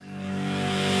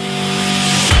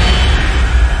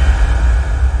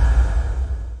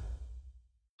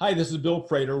Hi, this is Bill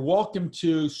Prater. Welcome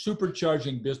to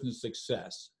Supercharging Business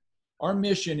Success. Our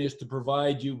mission is to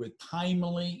provide you with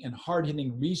timely and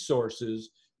hard-hitting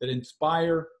resources that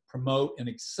inspire, promote, and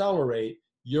accelerate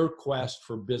your quest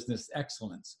for business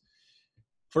excellence.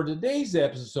 For today's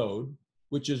episode,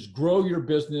 which is Grow Your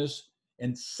Business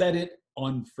and Set It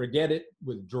on Forget It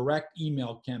with direct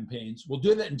email campaigns, we'll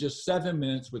do that in just 7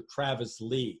 minutes with Travis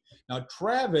Lee. Now,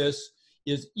 Travis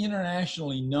is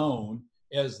internationally known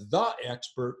as the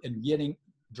expert in getting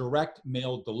direct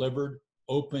mail delivered,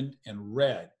 opened, and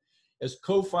read. As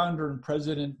co-founder and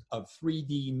president of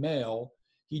 3D Mail,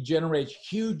 he generates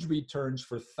huge returns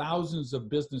for thousands of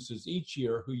businesses each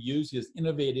year who use his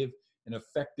innovative and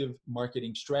effective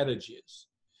marketing strategies.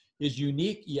 His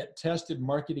unique yet tested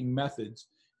marketing methods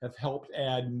have helped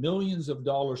add millions of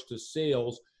dollars to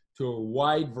sales to a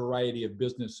wide variety of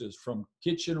businesses, from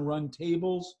kitchen run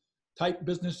tables type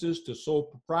businesses to sole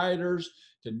proprietors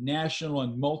to national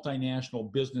and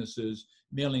multinational businesses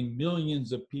mailing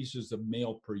millions of pieces of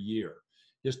mail per year.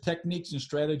 His techniques and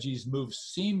strategies move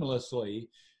seamlessly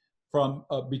from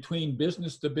between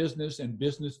business to business and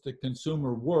business to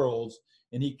consumer worlds,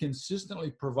 and he consistently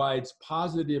provides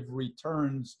positive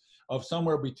returns of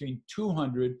somewhere between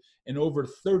 200 and over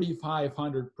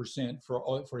 3,500%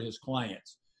 for his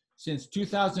clients. Since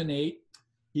 2008,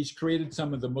 he's created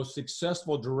some of the most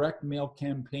successful direct mail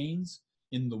campaigns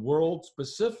in the world,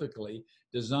 specifically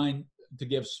designed to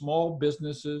give small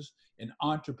businesses and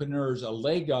entrepreneurs a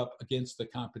leg up against the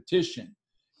competition.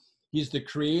 He's the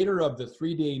creator of the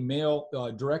 3D Mail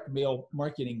direct mail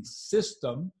marketing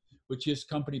system, which his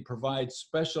company provides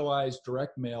specialized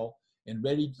direct mail and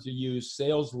ready-to-use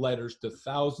sales letters to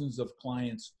thousands of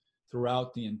clients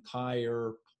throughout the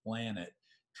entire planet.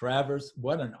 Travis,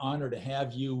 what an honor to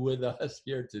have you with us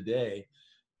here today.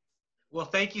 Well,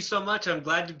 thank you so much. I'm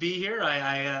glad to be here.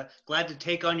 I glad to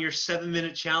take on your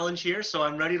 7-minute challenge here. So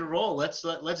I'm ready to roll. Let's do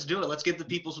it. Let's give the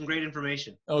people some great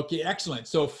information. Okay, excellent.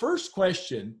 So first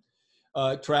question,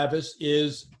 Travis,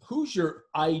 is who's your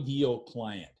ideal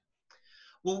client?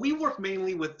 Well, we work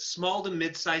mainly with small to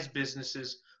mid-sized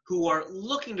businesses who are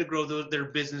looking to grow their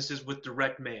businesses with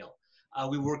direct mail.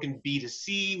 We work in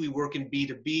B2C, we work in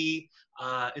B2B.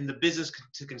 In the business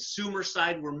to consumer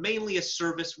side, we're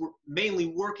mainly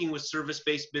working with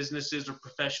service-based businesses or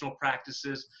professional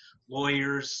practices,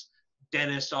 lawyers,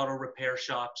 dentists, auto repair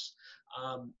shops.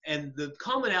 And the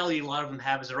commonality a lot of them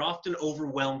have is they're often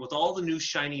overwhelmed with all the new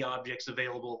shiny objects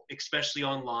available, especially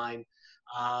online.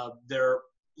 They're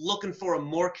looking for a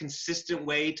more consistent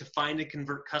way to find and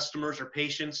convert customers or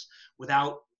patients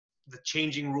without the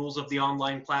changing rules of the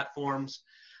online platforms.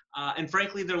 And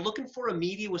frankly, they're looking for a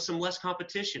media with some less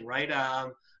competition, right?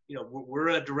 We're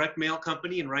a direct mail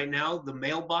company, and right now the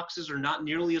mailboxes are not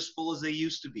nearly as full as they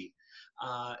used to be.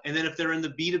 And then if they're in the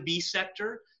B2B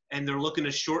sector and they're looking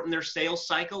to shorten their sales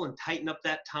cycle and tighten up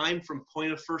that time from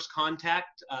point of first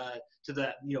contact to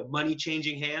the money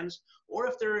changing hands, or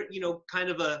if they're kind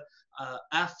of a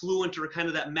affluent or kind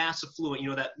of that mass affluent,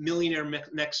 that millionaire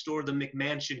next door, the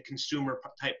McMansion consumer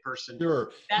type person.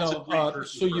 Sure. That's now, a great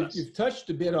person so for us. You've touched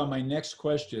a bit on my next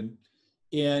question,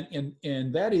 and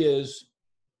that is,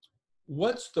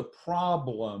 what's the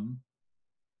problem,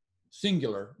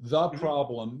 singular, the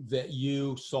problem that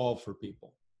you solve for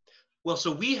people? Well,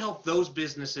 so we help those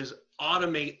businesses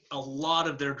automate a lot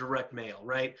of their direct mail,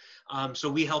 right? So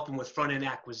we help them with front-end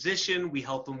acquisition. We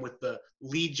help them with the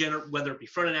lead whether it be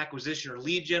front-end acquisition or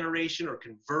lead generation or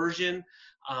conversion,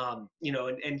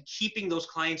 and keeping those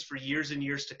clients for years and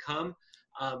years to come.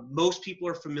 Most people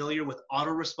are familiar with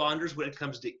autoresponders when it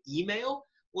comes to email.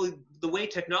 Well, the way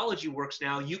technology works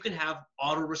now, you can have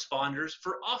autoresponders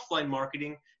for offline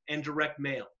marketing and direct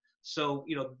mail. So,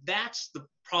 that's the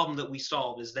problem that we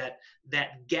solve, is that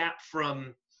gap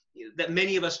from that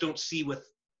many of us don't see with,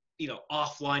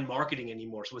 offline marketing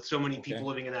anymore. So with so many people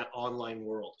living in that online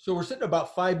world. So we're sitting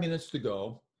about 5 minutes to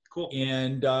go. Cool.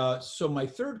 And so my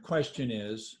third question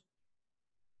is,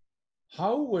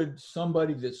 how would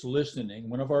somebody that's listening,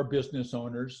 one of our business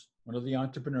owners, one of the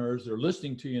entrepreneurs, they're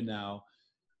listening to you now,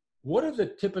 what are the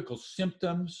typical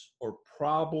symptoms or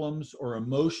problems or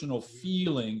emotional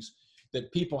feelings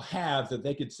that people have that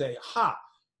they could say,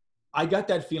 I got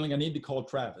that feeling, I need to call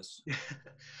Travis?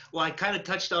 Well, I kind of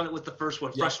touched on it with the first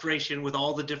one, frustration with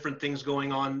all the different things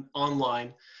going on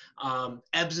online,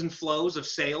 ebbs and flows of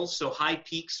sales. So high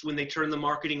peaks when they turn the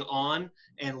marketing on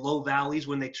and low valleys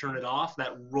when they turn it off,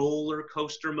 that roller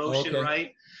coaster motion,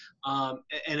 right?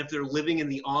 And if they're living in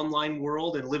the online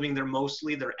world and living there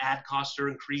mostly, their ad costs are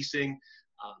increasing.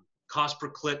 Cost per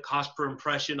click, cost per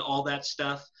impression, all that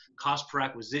stuff. Cost per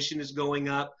acquisition is going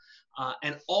up.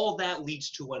 And all that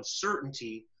leads to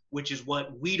uncertainty which is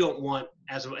what we don't want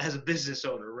as a business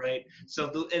owner, right?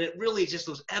 So, and it really is just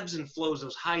those ebbs and flows,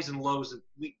 those highs and lows that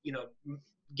we,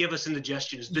 give us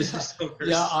indigestion as business owners.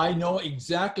 Yeah, I know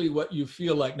exactly what you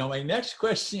feel like. Now, my next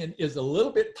question is a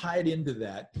little bit tied into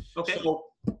that. Okay. So,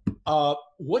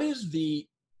 what is the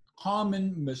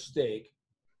common mistake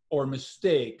or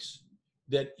mistakes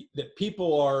that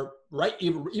people are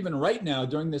even right now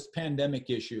during this pandemic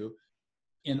issue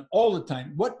and all the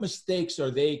time? What mistakes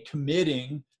are they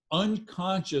committing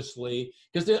unconsciously?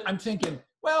 Because I'm thinking,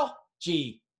 well,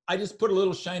 gee, I just put a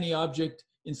little shiny object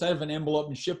inside of an envelope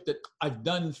and shipped it. I've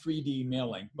done 3D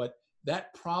mailing, but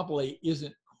that probably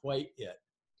isn't quite it.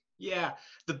 Yeah,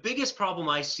 the biggest problem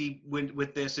I see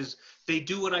with this is they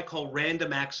do what I call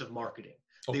random acts of marketing.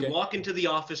 Okay. They walk into the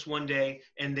office one day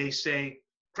and they say,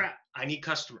 crap, I need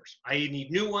customers. I need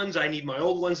new ones. I need my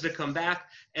old ones to come back.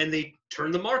 And they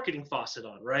turn the marketing faucet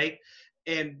on, right?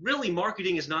 And really,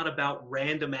 marketing is not about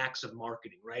random acts of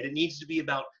marketing, right? It needs to be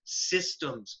about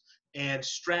systems and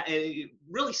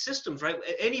really systems, right?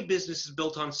 Any business is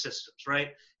built on systems, right?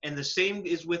 And the same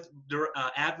is with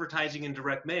advertising and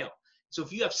direct mail. So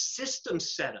if you have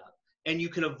systems set up and you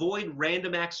can avoid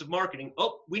random acts of marketing,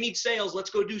 oh, we need sales, let's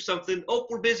go do something. Oh,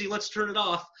 we're busy, let's turn it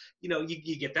off.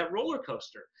 You get that roller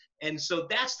coaster. And so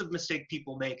that's the mistake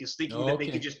people make, is thinking that they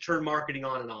can just turn marketing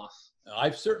on and off.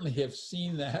 I certainly have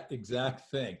seen that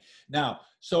exact thing. Now,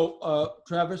 so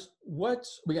Travis,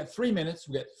 we got 3 minutes,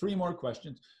 we got 3 more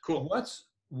questions. Cool. What's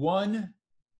one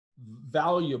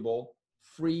valuable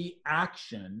free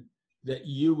action that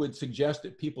you would suggest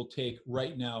that people take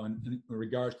right now in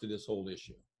regards to this whole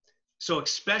issue? So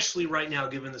especially right now,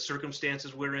 given the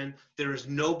circumstances we're in, there is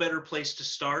no better place to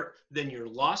start than your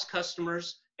lost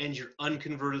customers and your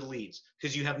unconverted leads,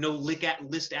 because you have no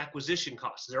list acquisition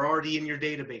costs. They're already in your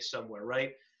database somewhere,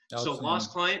 right? So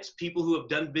lost clients, people who have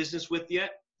done business with you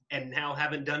and now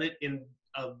haven't done it in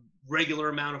a regular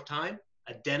amount of time.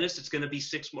 A dentist, it's going to be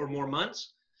 6 or more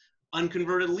months.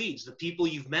 Unconverted leads, the people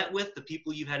you've met with, the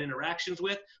people you've had interactions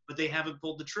with, but they haven't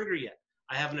pulled the trigger yet.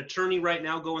 I have an attorney right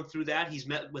now going through that. He's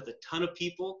met with a ton of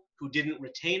people who didn't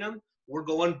retain him. We're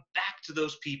going back to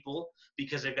those people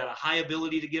because they've got a high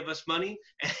ability to give us money,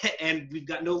 and we've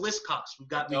got no list costs. We've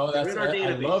got in our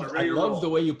database. I love the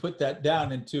way you put that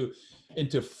down into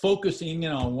focusing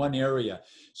in on one area.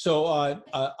 So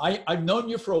I've known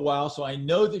you for a while, so I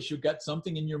know that you've got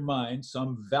something in your mind,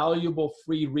 some valuable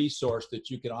free resource that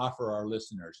you can offer our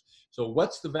listeners. So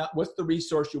what's the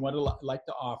resource you want to like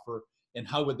to offer? And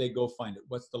how would they go find it?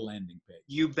 What's the landing page?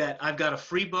 You bet. I've got a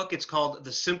free book. It's called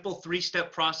The Simple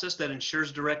 3-Step Process That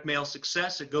Ensures Direct Mail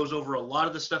Success. It goes over a lot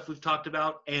of the stuff we've talked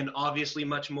about and obviously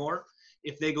much more.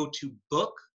 If they go to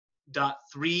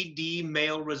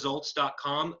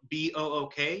book.3dmailresults.com,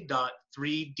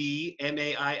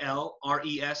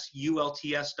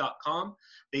 book.3dmailresults.com,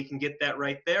 they can get that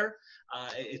right there.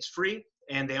 It's free.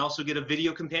 And they also get a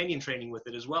video companion training with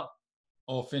it as well.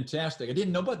 Oh, fantastic. I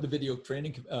didn't know about the video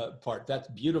training part. That's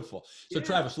beautiful. So Yeah.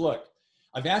 Travis, look,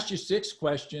 I've asked you 6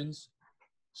 questions.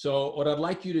 So what I'd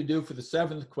like you to do for the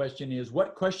 7th question is,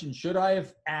 what question should I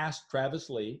have asked Travis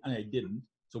Lee? And I didn't.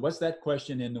 So what's that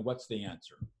question and what's the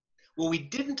answer? Well, we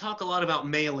didn't talk a lot about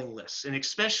mailing lists, and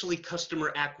especially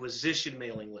customer acquisition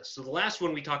mailing lists. So the last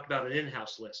one we talked about an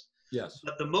in-house list. Yes.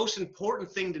 But the most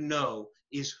important thing to know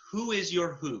is who is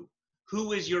your who?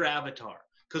 Who is your avatar?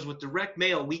 Because with direct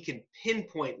mail, we can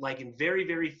pinpoint, like in very,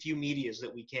 very few medias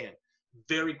that we can.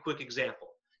 Very quick example.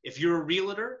 If you're a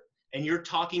realtor and you're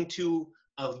talking to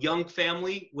a young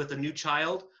family with a new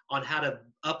child on how to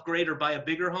upgrade or buy a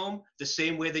bigger home, the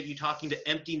same way that you're talking to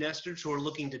empty nesters who are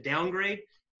looking to downgrade,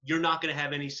 you're not going to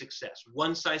have any success.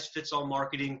 One-size-fits-all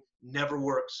marketing never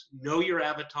works. Know your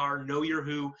avatar, know your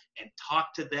who, and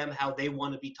talk to them how they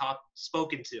want to be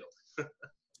spoken to.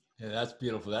 Yeah, that's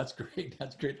beautiful. That's great.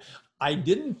 That's great. I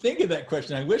didn't think of that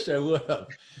question. I wish I would have.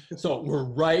 So we're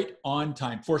right on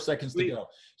time. 4 seconds to go.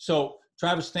 So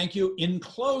Travis, thank you. In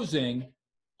closing,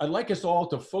 I'd like us all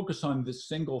to focus on this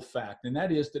single fact, and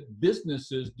that is that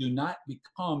businesses do not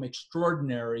become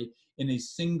extraordinary in a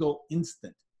single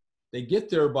instant. They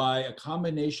get there by a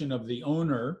combination of the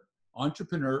owner,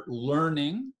 entrepreneur,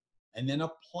 learning, and then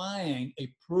applying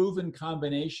a proven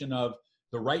combination of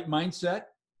the right mindset,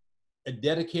 a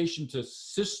dedication to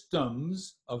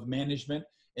systems of management,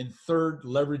 and third,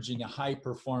 leveraging a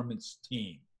high-performance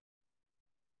team.